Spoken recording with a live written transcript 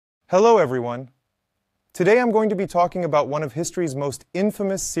Hello everyone. Today I'm going to be talking about one of history's most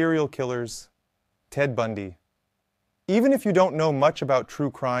infamous serial killers, Ted Bundy. Even if you don't know much about true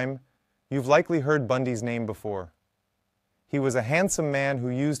crime, you've likely heard Bundy's name before. He was a handsome man who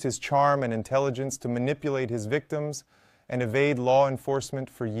used his charm and intelligence to manipulate his victims and evade law enforcement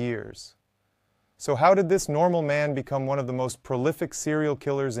for years. So how did this normal man become one of the most prolific serial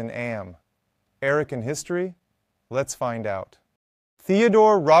killers in American history? Let's find out.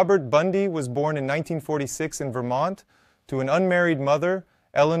 Theodore Robert Bundy was born in 1946 in Vermont to an unmarried mother,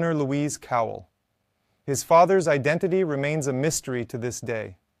 Eleanor Louise Cowell. His father's identity remains a mystery to this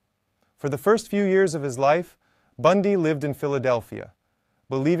day. For the first few years of his life, Bundy lived in Philadelphia,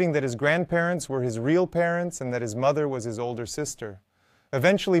 believing that his grandparents were his real parents and that his mother was his older sister.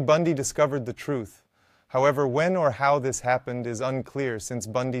 Eventually, Bundy discovered the truth. However, when or how this happened is unclear since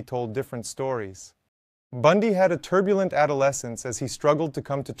Bundy told different stories. Bundy had a turbulent adolescence as he struggled to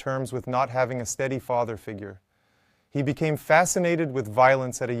come to terms with not having a steady father figure. He became fascinated with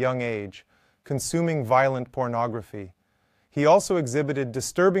violence at a young age, consuming violent pornography. He also exhibited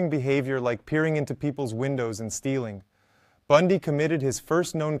disturbing behavior like peering into people's windows and stealing. Bundy committed his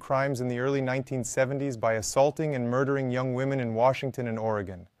first known crimes in the early 1970s by assaulting and murdering young women in Washington and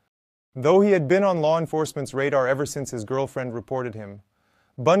Oregon. Though he had been on law enforcement's radar ever since his girlfriend reported him,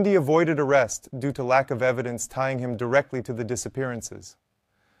 Bundy avoided arrest due to lack of evidence tying him directly to the disappearances.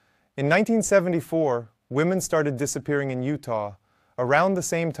 In 1974, women started disappearing in Utah. Around the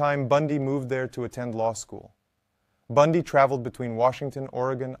same time, Bundy moved there to attend law school. Bundy traveled between Washington,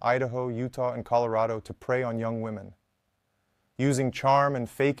 Oregon, Idaho, Utah, and Colorado to prey on young women. Using charm and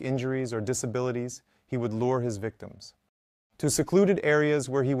fake injuries or disabilities, he would lure his victims to secluded areas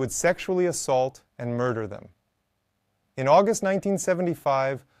where he would sexually assault and murder them. In August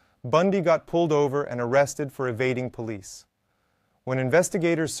 1975, Bundy got pulled over and arrested for evading police. When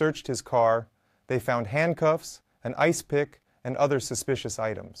investigators searched his car, they found handcuffs, an ice pick, and other suspicious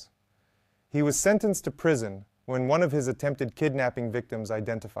items. He was sentenced to prison when one of his attempted kidnapping victims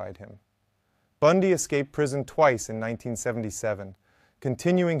identified him. Bundy escaped prison twice in 1977,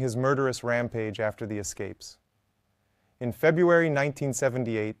 continuing his murderous rampage after the escapes. In February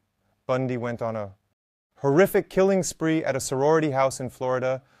 1978, Bundy went on a horrific killing spree at a sorority house in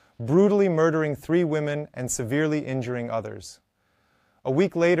Florida, brutally murdering 3 women and severely injuring others. A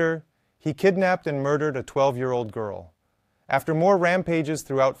week later, he kidnapped and murdered a 12-year-old girl. After more rampages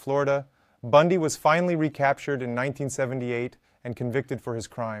throughout Florida, Bundy was finally recaptured in 1978 and convicted for his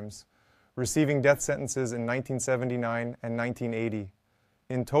crimes, receiving death sentences in 1979 and 1980.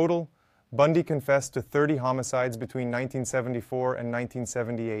 In total, Bundy confessed to 30 homicides between 1974 and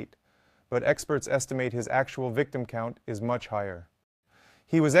 1978. But experts estimate his actual victim count is much higher.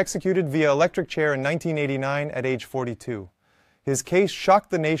 He was executed via electric chair in 1989 at age 42. His case shocked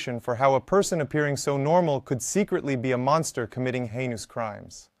the nation for how a person appearing so normal could secretly be a monster committing heinous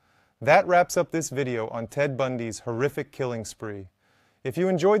crimes. That wraps up this video on Ted Bundy's horrific killing spree. If you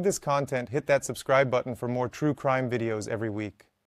enjoyed this content, hit that subscribe button for more true crime videos every week.